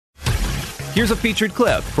Here's a featured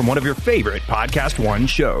clip from one of your favorite Podcast One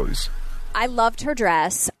shows. I loved her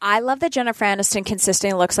dress. I love that Jennifer Aniston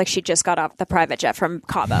consistently looks like she just got off the private jet from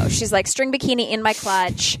Cabo. She's like, string bikini in my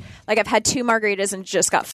clutch. Like, I've had 2 margaritas and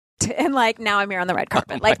just got and like now I'm here on the red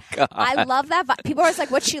carpet. Oh like I love that. People are always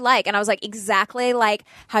like, what's she like? And I was like, exactly like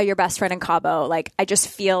how your best friend in Cabo. Like, I just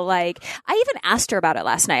feel like I even asked her about it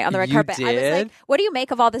last night on the red carpet. Did? I was like, what do you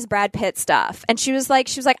make of all this Brad Pitt stuff? And she was like,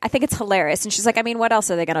 I think it's hilarious. And she's like, I mean, what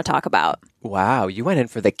else are they going to talk about? Wow, you went in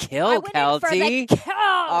for the kill, I went Keltie. in for the kill.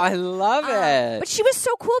 I love it. But she was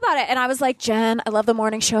so cool about it. And I was like, Jen, I love the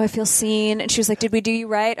morning show. I feel seen. And she was like, did we do you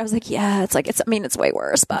right? I was like, yeah, it's way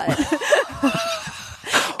worse, but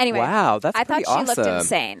anyway, wow, that's I thought pretty she looked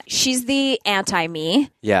insane. She's the anti-me.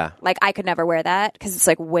 Yeah. Like, I could never wear that because it's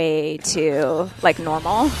like way too like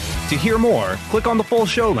normal. To hear more, click on the full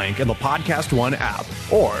show link in the Podcast One app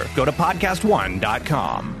or go to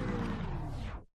podcastone.com.